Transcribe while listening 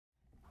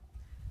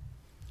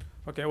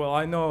Okay, well,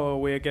 I know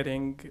we're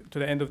getting to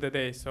the end of the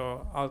day,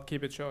 so I'll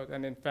keep it short.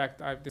 And in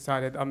fact, I've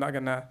decided I'm not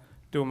gonna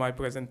do my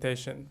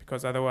presentation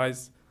because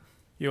otherwise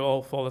you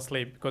all fall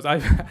asleep. Because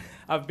I've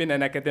I've been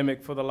an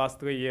academic for the last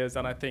 3 years,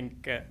 and I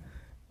think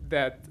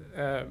that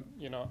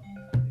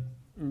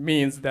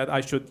means that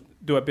I should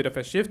do a bit of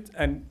a shift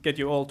and get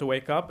you all to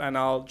wake up. And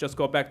I'll just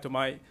go back to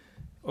my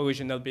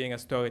original being a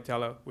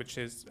storyteller, which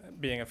is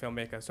being a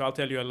filmmaker. So I'll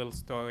tell you a little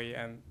story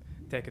and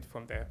take it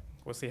from there.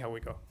 We'll see how we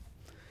go.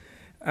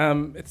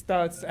 It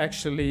starts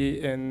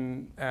actually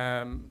in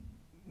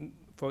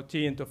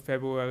 14th of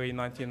February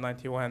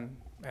 1991.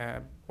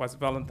 Was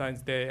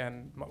Valentine's Day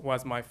and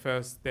was my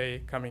first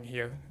day coming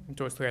here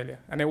into Australia.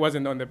 And it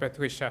wasn't on the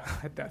Patricia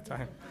at that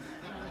time.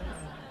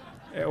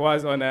 It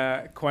was on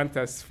a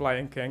Qantas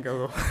flying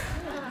kangaroo.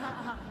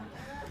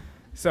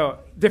 So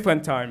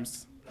different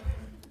times.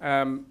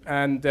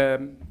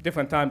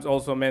 Different times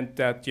also meant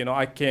that,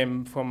 I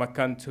came from a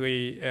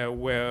country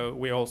where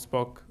we all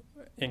spoke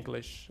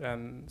English,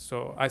 and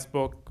so I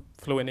spoke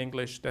fluent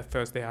English the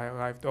first day I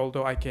arrived,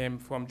 although I came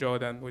from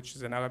Jordan, which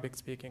is an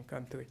Arabic-speaking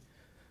country.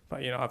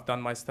 But I've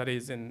done my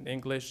studies in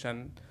English,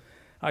 and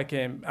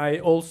I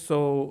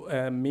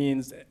also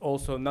means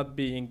also not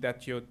being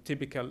that your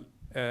typical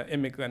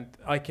immigrant.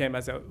 I came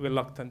as a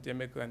reluctant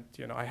immigrant.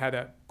 I had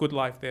a good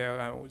life there.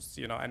 I was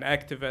an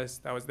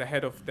activist. I was the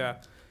head of the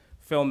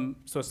film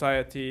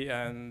society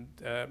and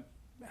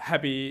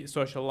happy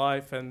social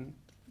life, and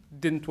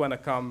didn't want to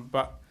come,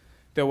 but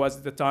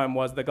the time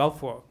was the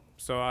Gulf War,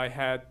 so I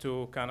had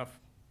to kind of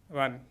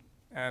run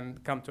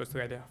and come to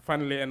Australia.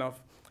 Funnily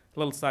enough,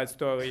 little side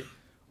story,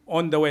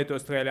 on the way to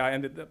Australia, I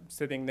ended up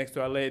sitting next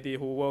to a lady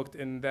who worked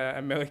in the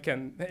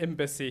American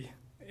embassy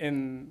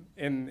in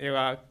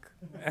Iraq.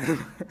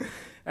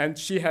 And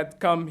she had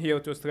come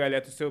here to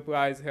Australia to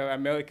surprise her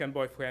American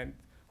boyfriend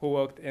who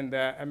worked in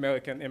the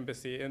American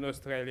embassy in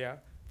Australia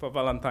for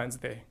Valentine's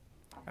Day.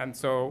 And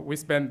so we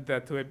spent the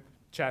trip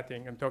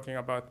chatting and talking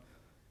about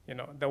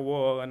the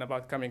war and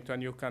about coming to a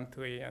new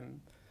country, and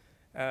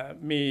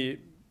me,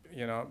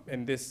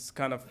 in this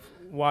kind of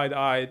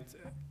wide-eyed,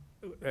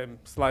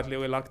 slightly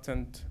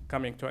reluctant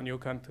coming to a new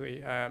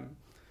country.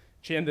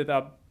 She ended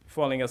up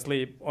falling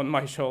asleep on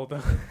my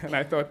shoulder, and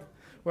I thought,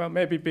 well,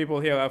 maybe people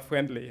here are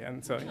friendly,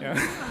 and so,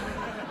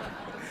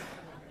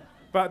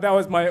 But that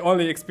was my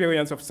only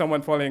experience of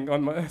someone falling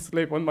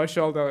asleep on my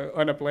shoulder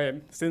on a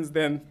plane. Since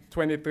then,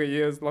 23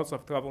 years, lots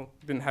of trouble,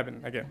 didn't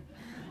happen again.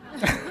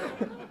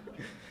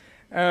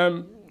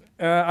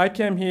 I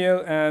came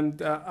here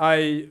and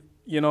I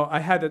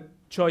had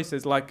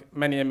choices like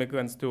many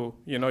immigrants do.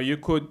 You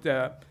could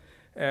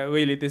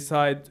really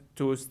decide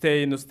to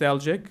stay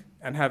nostalgic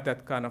and have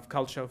that kind of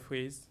culture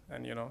freeze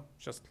and,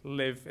 just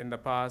live in the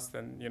past.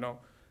 And,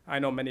 I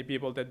know many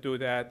people that do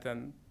that,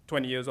 and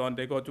 20 years on,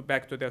 they go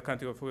back to their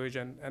country of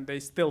origin and they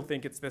still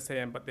think it's the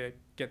same, but they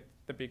get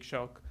the big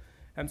shock.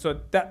 And so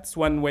that's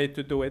one way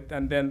to do it.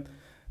 And then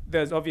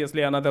there's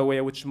obviously another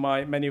way, which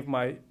many of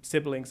my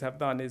siblings have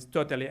done, is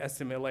totally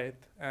assimilate.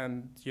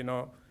 And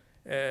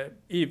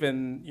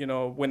even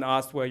when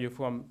asked where you're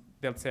from,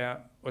 they'll say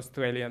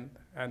Australian.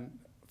 And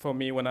for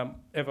me, when I'm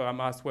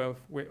asked where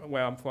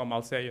I'm from,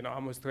 I'll say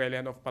I'm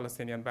Australian of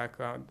Palestinian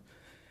background.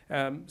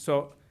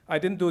 So I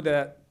didn't do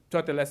the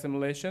total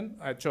assimilation.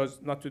 I chose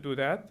not to do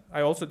that.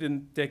 I also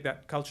didn't take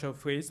that culture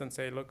freeze and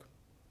say, look,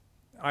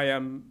 I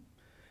am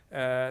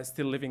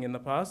still living in the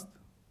past.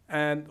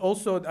 And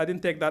also, I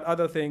didn't take that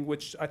other thing,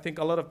 which I think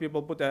a lot of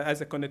people put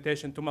as a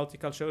connotation to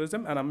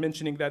multiculturalism, and I'm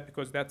mentioning that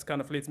because that kind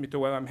of leads me to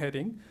where I'm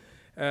heading.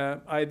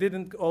 I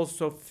didn't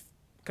also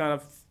kind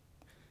of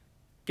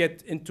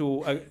get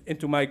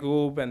into my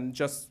group and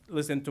just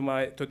listen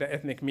to the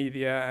ethnic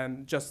media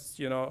and just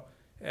feel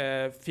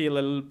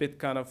a little bit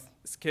kind of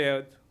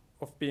scared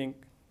of being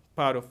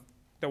part of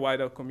the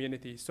wider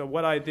community. So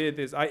what I did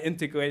is I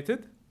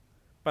integrated,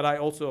 but I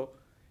also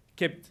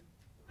kept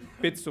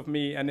bits of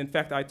me, and in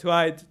fact, I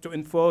tried to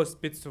enforce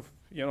bits of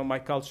my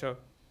culture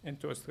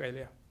into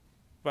Australia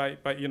by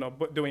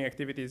doing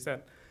activities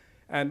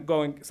and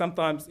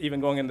sometimes even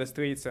going in the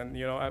streets. And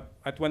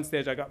at one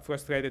stage I got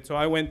frustrated, so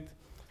I went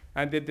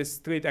and did this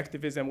street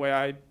activism where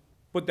I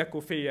put the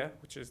kufiya,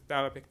 which is the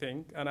Arabic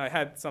thing, and I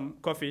had some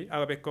coffee,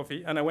 Arabic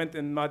coffee, and I went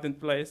in Martin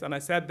Place and I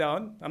sat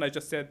down and I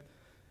just said,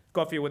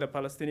 coffee with a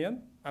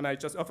Palestinian, and I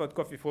just offered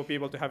coffee for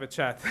people to have a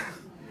chat.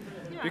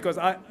 because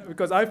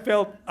I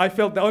felt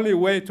the only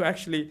way to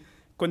actually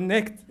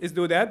connect is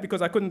do that,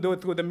 because I couldn't do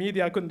it through the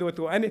media, I couldn't do it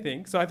through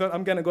anything. So I thought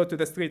I'm gonna go to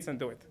the streets and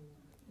do it.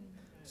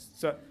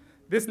 So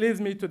this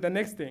leads me to the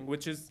next thing,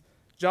 which is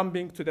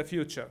jumping to the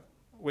future,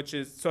 which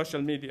is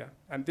social media.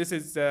 And this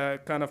is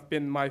kind of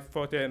been my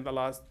forte in the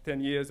last 10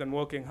 years, and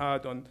working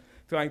hard on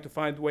trying to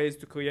find ways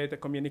to create a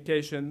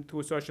communication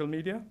through social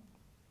media.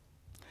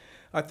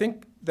 I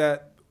think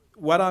that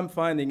what I'm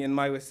finding in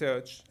my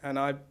research, and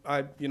I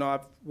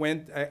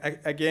went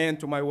again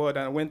to my word,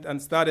 and I went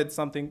and started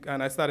something,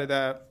 and I started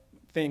a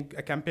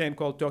campaign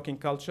called Talking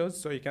Cultures.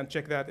 So you can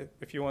check that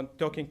if you want,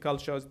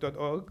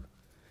 talkingcultures.org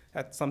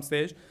at some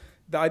stage.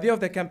 The idea of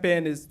the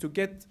campaign is to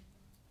get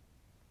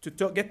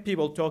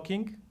people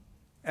talking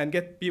and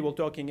get people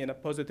talking in a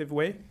positive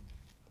way.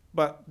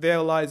 But there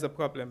lies a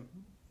problem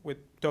with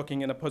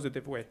talking in a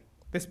positive way.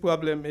 This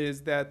problem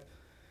is that,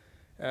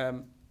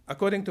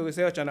 according to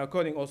research and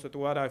according also to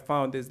what I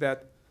found, is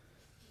that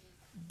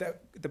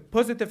the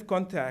positive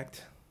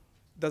contact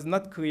does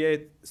not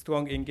create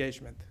strong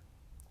engagement.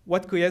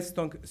 What creates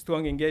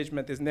strong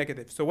engagement is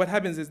negative. So what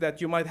happens is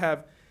that you might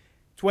have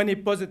 20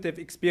 positive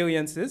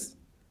experiences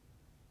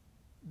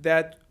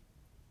that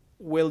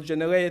will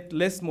generate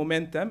less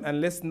momentum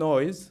and less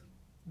noise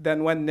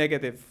than one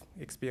negative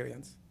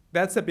experience.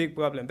 That's a big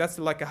problem. That's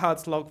like a hard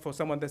slog for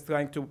someone that's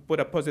trying to put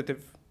a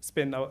positive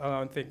spin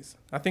around things.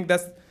 I think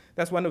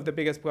that's one of the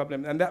biggest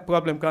problems. And that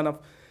problem kind of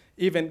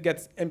even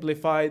gets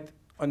amplified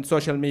on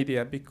social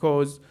media,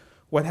 because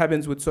what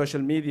happens with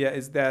social media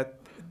is that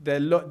the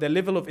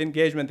level of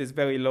engagement is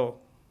very low.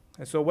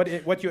 And so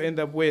what you end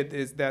up with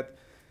is that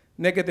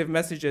negative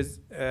messages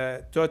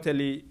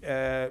totally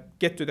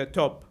get to the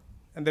top.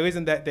 And the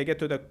reason that they get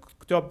to the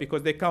top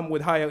because they come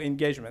with higher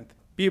engagement.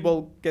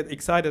 People get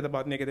excited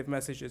about negative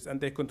messages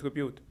and they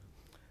contribute.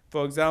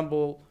 For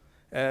example,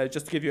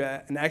 just to give you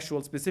an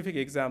actual specific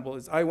example,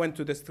 is I went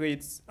to the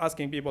streets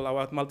asking people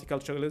about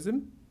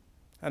multiculturalism.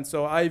 And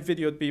so I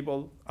videoed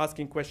people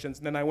asking questions.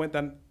 Then I went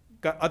and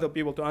got other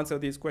people to answer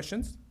these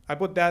questions. I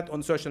put that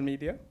on social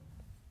media.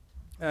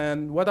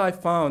 And what I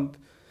found,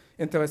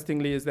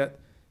 interestingly, is that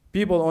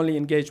people only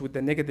engage with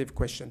the negative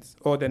questions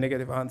or the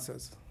negative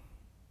answers.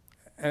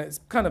 And it's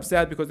kind of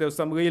sad because there was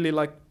some really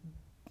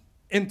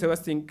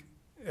interesting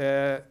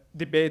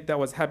debate that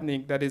was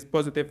happening that is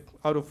positive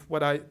out of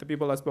the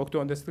people I spoke to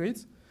on the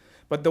streets.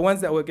 But the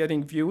ones that were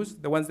getting views,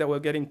 the ones that were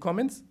getting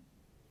comments,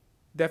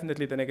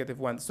 definitely the negative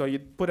ones. So you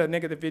put a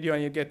negative video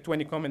and you get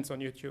 20 comments on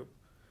YouTube.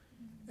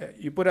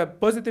 You put a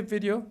positive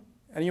video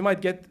and you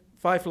might get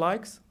 5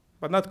 likes,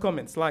 but not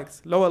comments,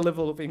 likes, lower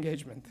level of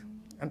engagement.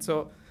 And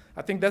so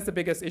I think that's the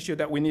biggest issue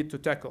that we need to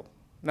tackle.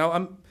 Now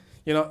I'm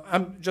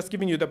just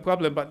giving you the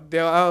problem, but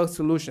there are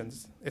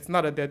solutions. It's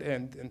not a dead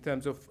end in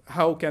terms of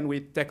how can we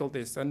tackle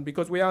this. And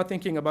because we are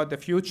thinking about the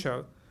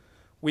future,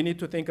 we need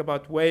to think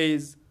about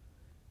ways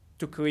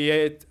to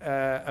create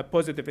a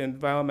positive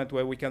environment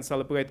where we can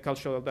celebrate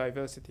cultural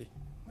diversity.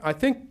 I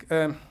think,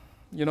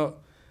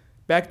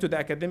 back to the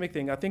academic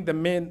thing, I think the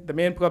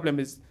main problem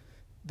is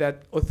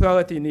that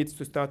authority needs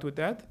to start with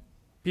that.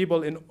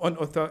 People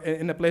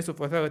in a place of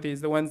authority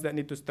is the ones that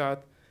need to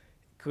start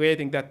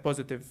creating that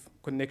positive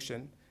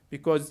connection,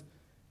 because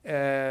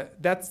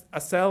that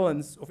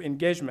assailance of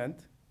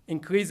engagement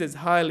increases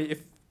highly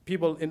if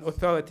people in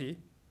authority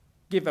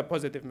give a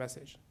positive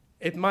message.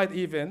 It might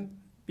even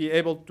be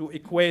able to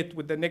equate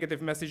with the negative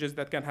messages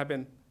that can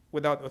happen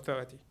without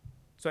authority.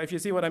 So if you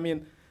see what I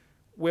mean,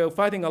 we're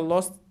fighting a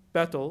lost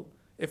battle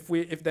if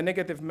the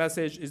negative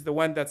message is the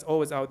one that's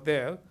always out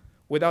there,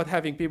 without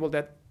having people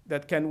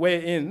that can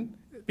weigh in,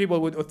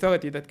 people with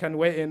authority that can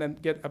weigh in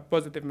and get a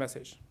positive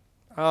message.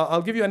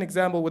 I'll give you an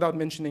example without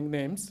mentioning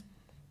names.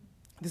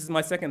 This is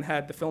my second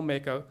hat, the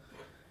filmmaker.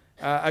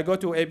 I go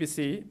to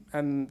ABC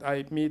and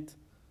I meet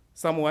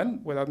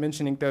someone without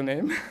mentioning their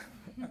name.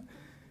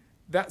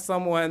 That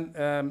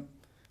someone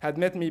had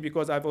met me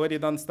because I've already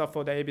done stuff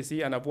for the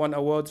ABC and I've won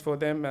awards for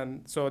them,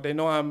 and so they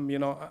know I'm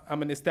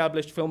an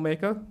established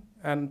filmmaker.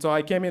 And so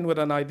I came in with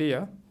an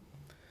idea,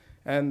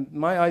 and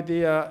my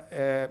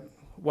idea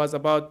was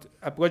about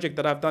a project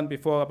that I've done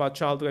before about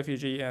child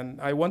refugee,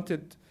 and I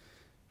wanted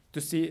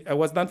to see, it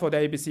was done for the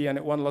ABC and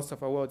it won lots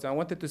of awards. I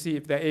wanted to see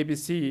if the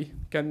ABC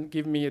can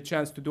give me a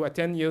chance to do a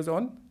 10 years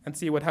on and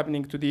see what's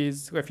happening to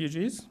these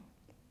refugees.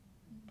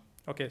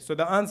 Okay, so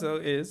the answer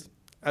is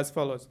as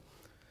follows.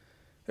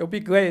 It would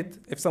be great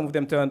if some of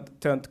them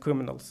turned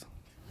criminals.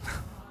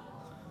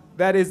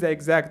 That is the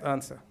exact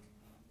answer.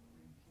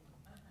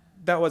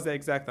 That was the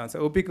exact answer.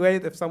 It would be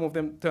great if some of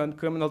them turned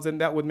criminals, and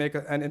that would make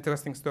an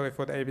interesting story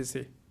for the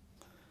ABC.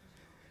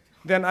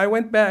 Then I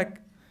went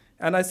back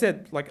and I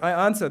said, I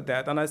answered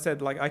that, and I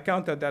said, I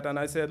countered that, and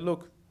I said,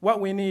 look,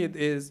 what we need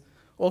is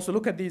also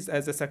look at these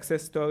as the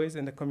success stories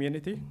in the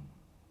community.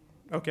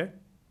 Okay.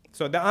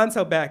 So the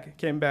answer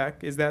came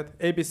back is that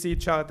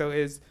ABC charter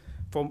is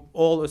from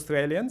all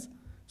Australians.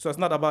 So it's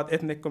not about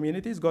ethnic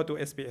communities, go to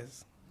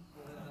SBS.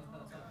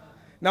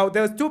 Now,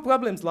 there's 2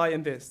 problems lie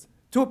in this.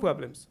 2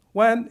 problems.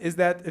 One is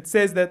that it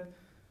says that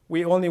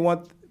we only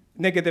want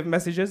negative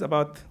messages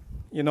about,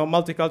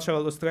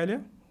 multicultural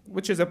Australia,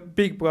 which is a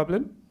big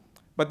problem.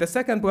 But the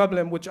second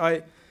problem, which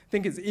I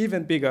think is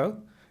even bigger,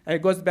 and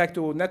it goes back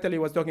to Natalie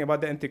was talking about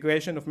the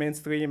integration of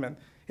mainstream, and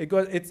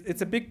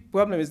it's a big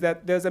problem, is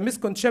that there's a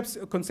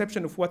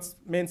misconception of what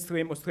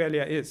mainstream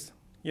Australia is.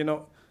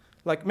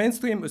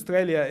 Mainstream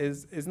Australia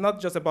is not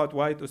just about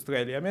white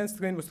Australia.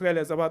 Mainstream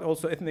Australia is about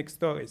also ethnic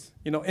stories.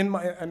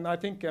 And I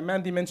think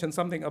Mandy mentioned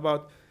something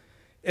about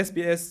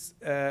SBS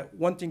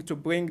wanting to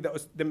bring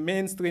the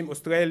mainstream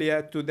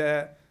Australia to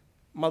the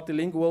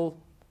multilingual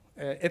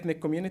ethnic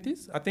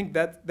communities. I think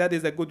that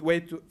is a good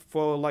way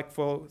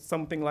for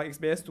something like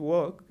SBS to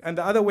work. And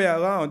the other way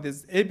around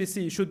is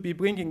ABC should be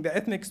bringing the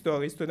ethnic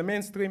stories to the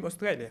mainstream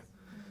Australia.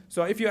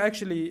 So if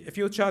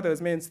your charter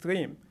is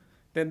mainstream,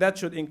 then that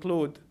should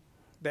include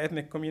the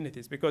ethnic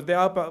communities, because they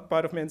are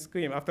part of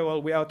mainstream. After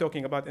all, we are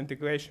talking about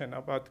integration,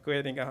 about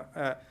creating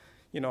a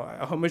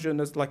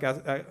homogeneous, like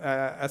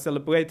a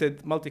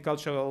celebrated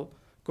multicultural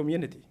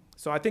community.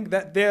 So I think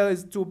that there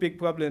is two big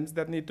problems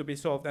that need to be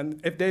solved. And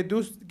if they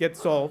do get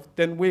solved,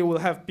 then we will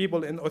have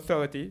people in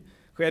authority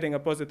creating a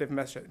positive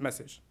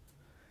message.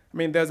 I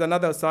mean, there's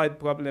another side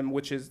problem,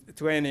 which is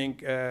training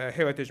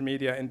heritage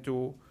media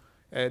into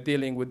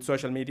dealing with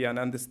social media and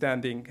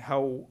understanding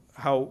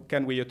how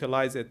can we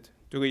utilize it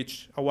to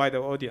reach a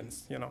wider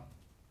audience, you know.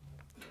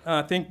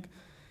 I think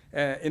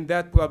in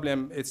that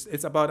problem,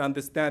 it's about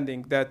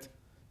understanding that,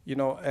 you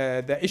know,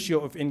 the issue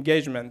of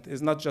engagement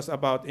is not just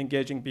about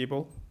engaging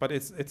people, but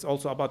it's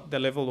also about the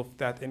level of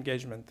that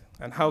engagement.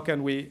 And how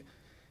can we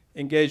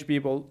engage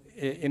people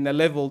in a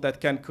level that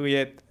can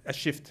create a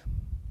shift?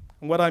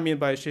 And what I mean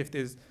by a shift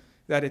is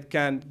that it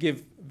can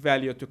give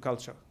value to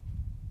culture.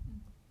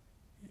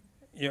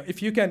 You know,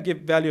 if you can give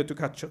value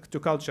to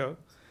culture,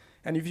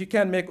 and if you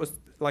can make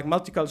like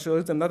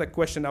multiculturalism not a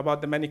question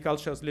about the many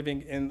cultures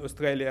living in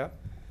Australia,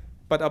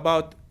 but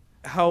about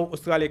how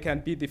Australia can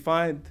be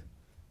defined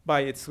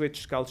by its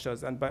rich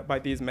cultures and by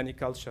these many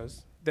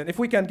cultures, then if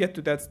we can get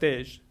to that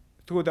stage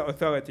through the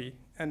authority,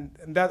 and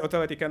that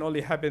authority can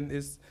only happen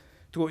is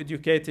through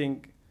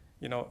educating,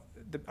 you know,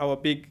 our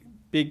big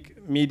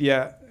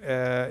media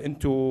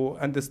into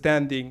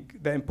understanding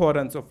the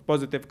importance of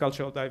positive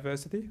cultural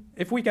diversity.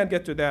 If we can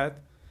get to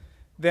that,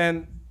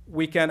 then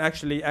we can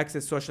actually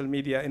access social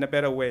media in a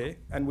better way,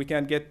 and we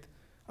can get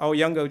our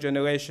younger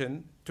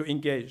generation to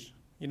engage.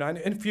 You know, and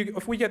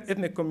if we get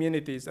ethnic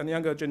communities and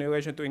younger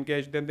generation to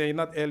engage, then they're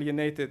not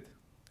alienated,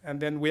 and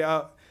then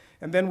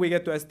we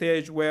get to a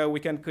stage where we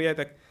can create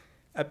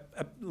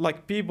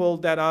like people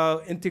that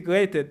are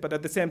integrated, but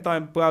at the same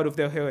time proud of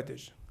their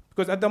heritage.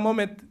 Because at the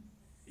moment,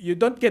 you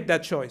don't get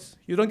that choice.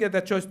 You don't get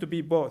that choice to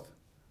be both.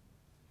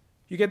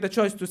 You get the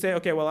choice to say,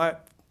 okay, well,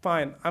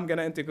 fine, I'm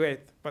gonna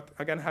integrate, but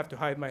I'm gonna have to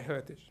hide my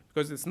heritage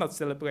because it's not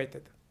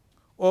celebrated.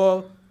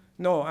 Or,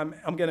 no,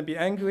 I'm gonna be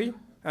angry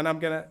and I'm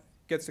gonna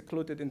get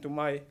secluded into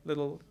my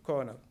little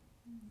corner.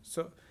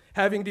 So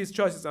having these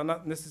choices are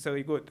not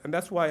necessarily good. And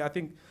that's why I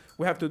think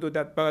we have to do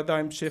that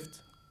paradigm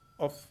shift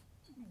of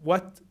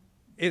what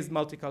is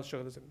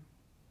multiculturalism.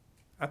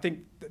 I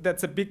think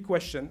that's a big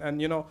question.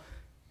 And you know,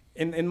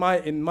 in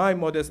my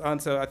modest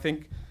answer, I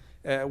think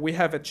we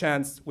have a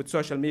chance with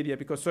social media,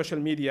 because social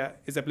media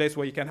is a place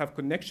where you can have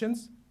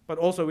connections, but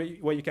also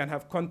where you can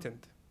have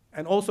content,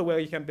 and also where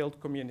you can build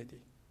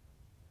community.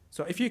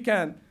 So if you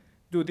can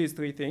do these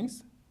three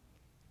things,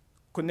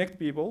 connect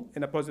people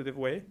in a positive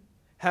way,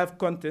 have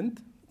content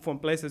from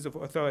places of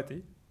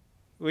authority,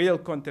 real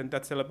content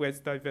that celebrates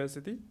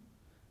diversity,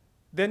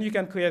 then you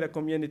can create a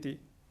community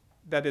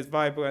that is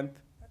vibrant,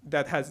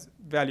 that has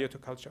value to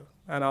culture.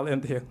 And I'll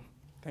end here.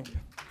 Thank you.